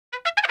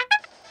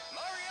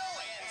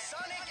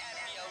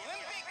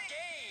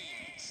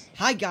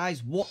Hi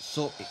guys, what's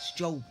up? It's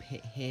Joel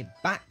Pitt here,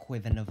 back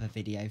with another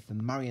video for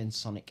Mario and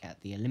Sonic at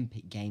the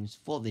Olympic Games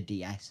for the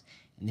DS,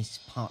 and this is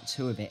part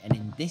 2 of it. And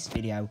in this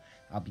video,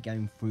 I'll be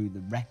going through the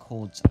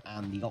records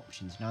and the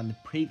options. Now in the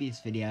previous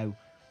video,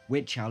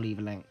 which I'll leave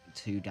a link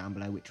to down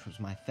below, which was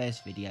my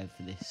first video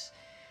for this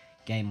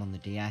game on the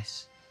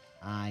DS,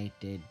 I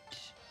did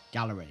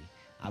gallery.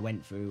 I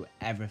went through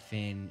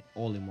everything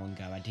all in one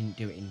go. I didn't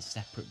do it in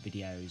separate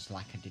videos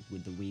like I did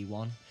with the Wii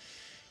one,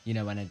 you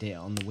know, when I did it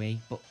on the Wii.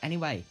 But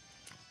anyway,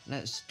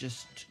 let's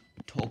just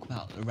talk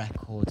about the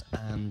records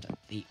and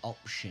the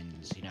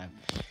options, you know.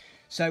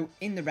 So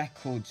in the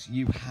records,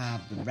 you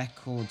have the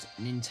records,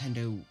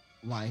 Nintendo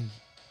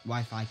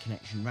Wi-Fi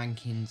connection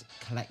rankings,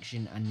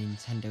 collection, and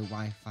Nintendo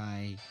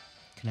Wi-Fi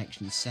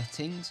connection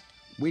settings.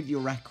 With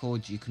your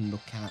records, you can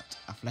look at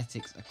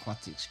athletics,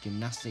 aquatics,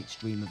 gymnastics,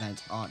 dream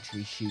events,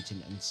 archery,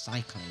 shooting, and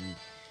cycling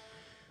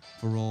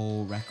for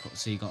all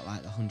records. So you got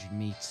like the 100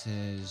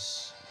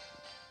 meters.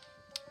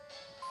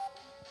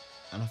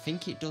 And I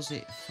think it does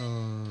it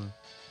for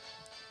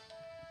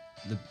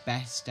the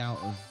best out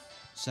of...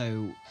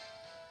 So,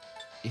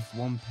 if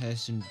one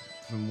person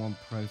from one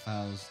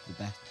profile's the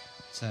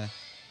better,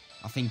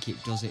 I think it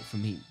does it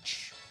from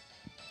each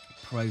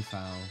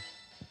profile.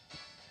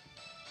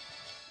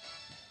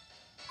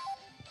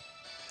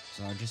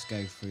 So I'll just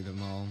go through them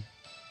all.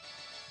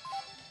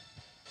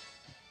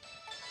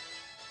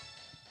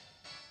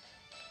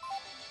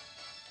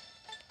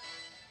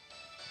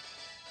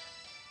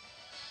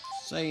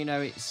 So, you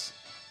know, it's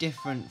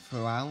different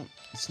throughout.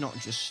 It's not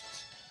just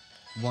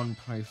one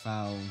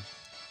profile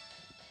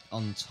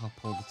on top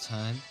all the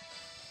time.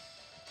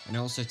 And it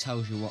also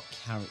tells you what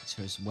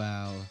character as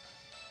well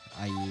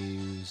I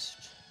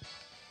used.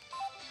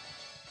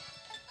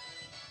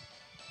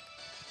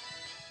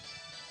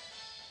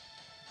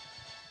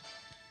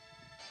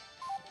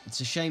 It's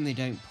a shame they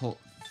don't put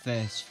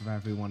first for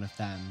every one of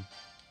them.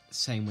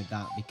 Same with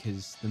that,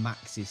 because the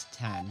max is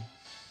 10.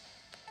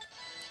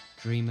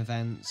 Dream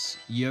events,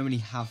 you only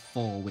have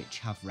 4 which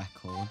have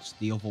records.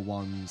 The other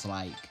ones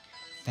like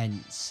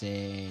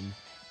fencing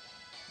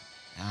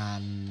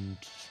and,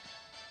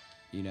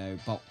 you know,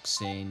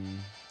 boxing,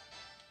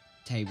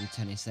 table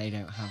tennis, they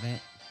don't have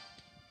it.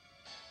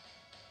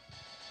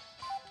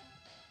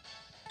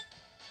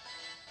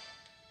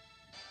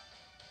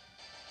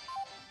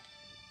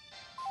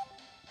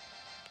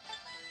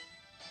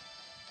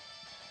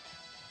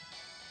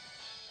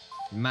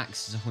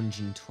 Max is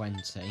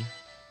 120.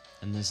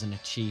 And there's an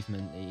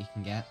achievement that you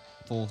can get,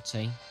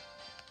 40.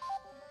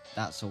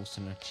 That's also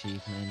an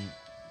achievement.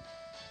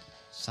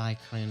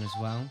 Cycling as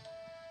well.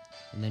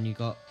 And then you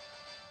got...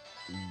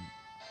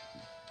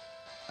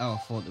 Oh, I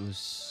thought there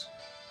was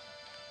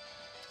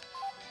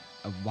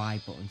a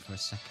Y button for a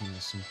second or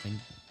something.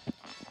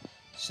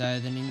 So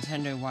the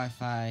Nintendo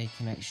Wi-Fi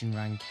connection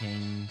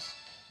rankings,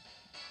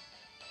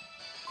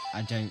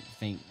 I don't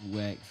think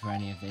work for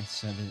any of this,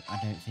 so I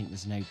don't think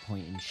there's no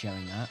point in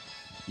showing that.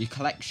 Your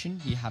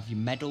collection, you have your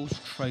medals,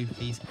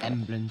 trophies,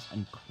 emblems,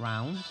 and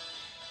crowns.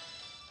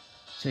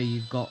 So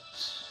you've got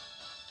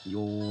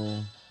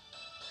your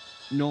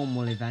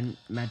normal event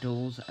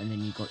medals, and then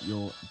you've got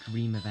your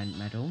dream event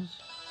medals.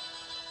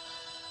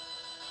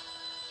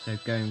 So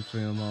going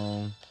through them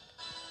all,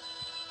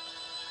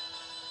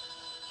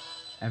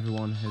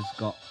 everyone has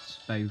got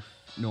both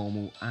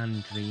normal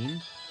and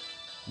dream.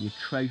 Your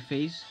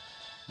trophies,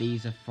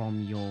 these are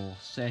from your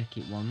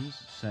circuit ones,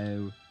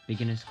 so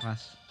beginner's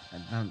class,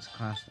 advanced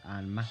class,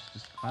 and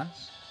master's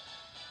class.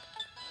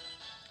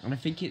 And I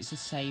think it's the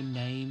same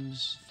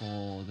names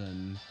for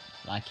them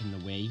like in the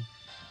Wii.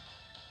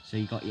 So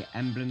you got your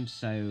emblems,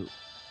 so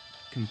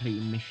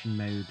completing mission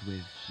mode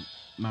with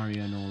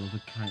Mario and all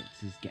other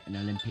characters get an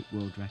Olympic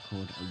world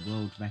record, a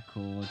world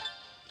record.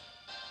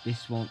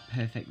 This one,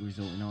 perfect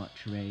result in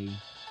archery,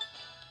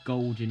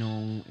 gold in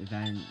all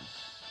events,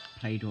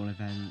 played all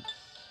events,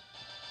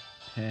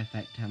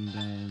 perfect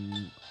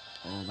emblem,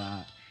 all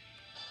that.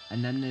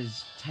 And then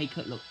there's take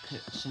a look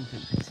at something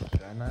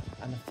particular, and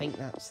I think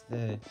that's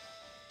the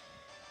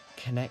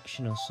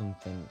connection or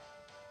something.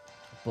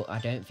 But I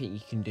don't think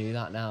you can do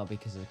that now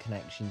because the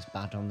connection's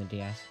bad on the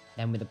DS.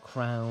 Then with the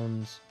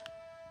crowns,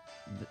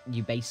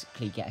 you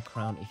basically get a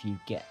crown if you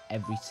get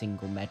every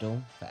single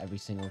medal for every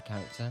single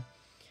character.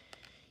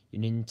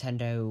 Your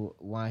Nintendo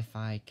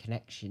Wi-Fi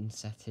connection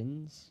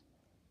settings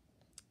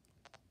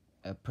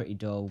are pretty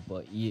dull,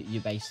 but you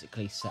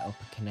basically set up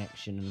a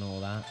connection and all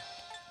that.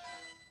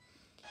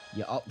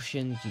 Your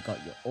options, you got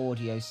your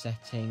audio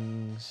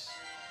settings,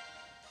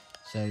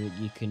 so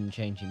you can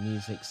change your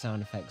music,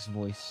 sound effects,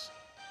 voice,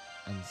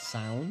 and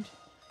sound.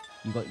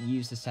 You got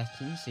user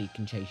settings, so you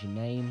can change your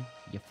name,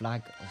 your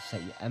flag, or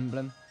set your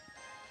emblem.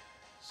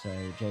 So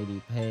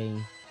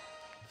JDP,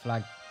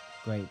 flag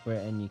Great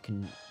Britain, you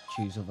can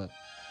choose other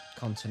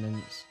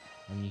continents,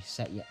 and you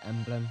set your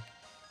emblem.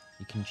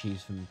 You can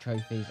choose from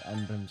trophies,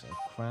 emblems, or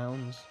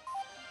crowns.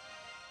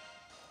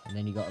 And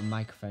then you got a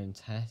microphone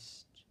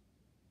test.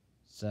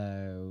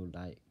 So,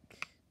 like,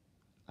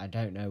 I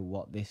don't know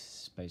what this is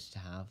supposed to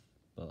have,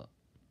 but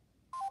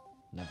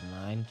never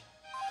mind.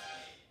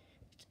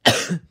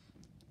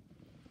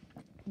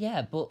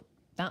 Yeah, but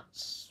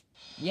that's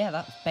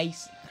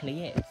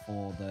basically it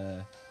for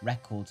the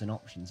records and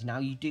options. Now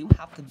you do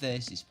have the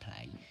versus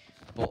play,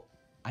 but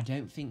I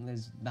don't think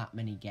there's that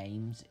many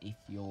games if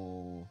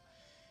you're,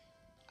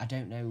 I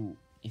don't know,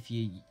 if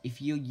you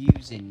if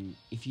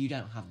you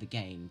don't have the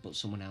game but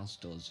someone else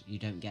does, you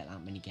don't get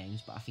that many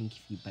games. But I think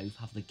if you both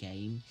have the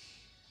game,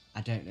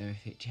 I don't know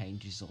if it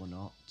changes or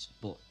not,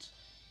 but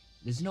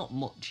there's not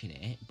much in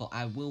it, but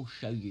I will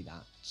show you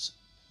that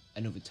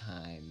another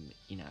time,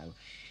 you know.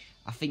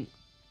 I think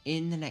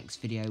in the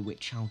next video,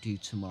 which I'll do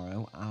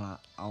tomorrow,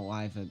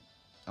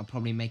 I'll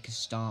probably make a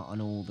start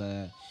on all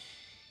the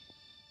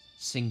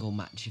single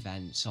match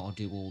events, so I'll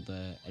do all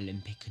the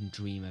Olympic and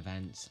Dream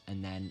events,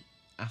 and then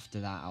after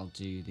that I'll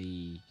do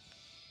the,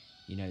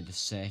 you know, the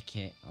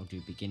circuit. I'll do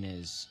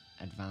beginners,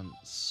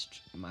 advanced,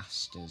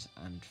 masters,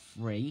 and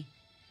free.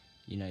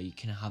 You know, you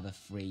can have a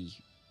free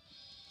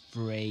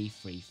 3,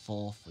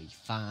 4, 3,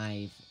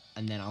 5,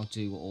 and then I'll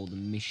do all the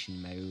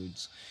mission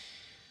modes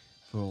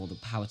for all the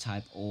power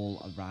type,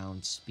 all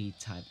around, speed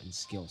type, and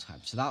skill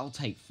type. So that'll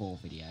take 4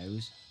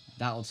 videos.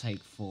 That'll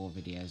take 4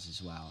 videos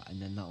as well, and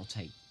then that'll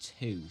take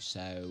 2.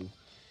 So,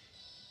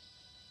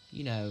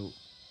 you know,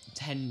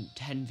 10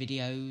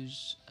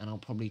 videos, and I'll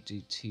probably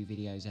do 2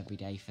 videos every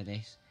day for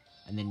this.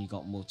 And then you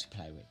got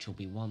multiplayer, which will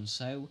be 1.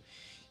 So,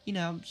 you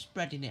know, I'm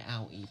spreading it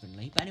out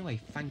evenly. But anyway,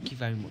 thank you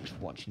very much for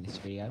watching this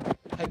video.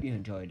 Hope you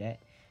enjoyed it.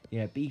 You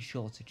know, be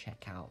sure to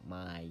check out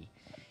my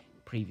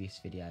previous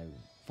video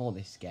for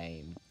this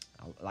game.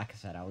 Like I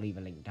said, I'll leave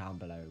a link down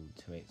below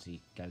to it, so you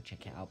can go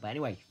check it out. But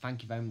anyway,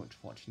 thank you very much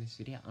for watching this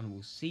video, and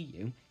we'll see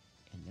you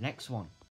in the next one.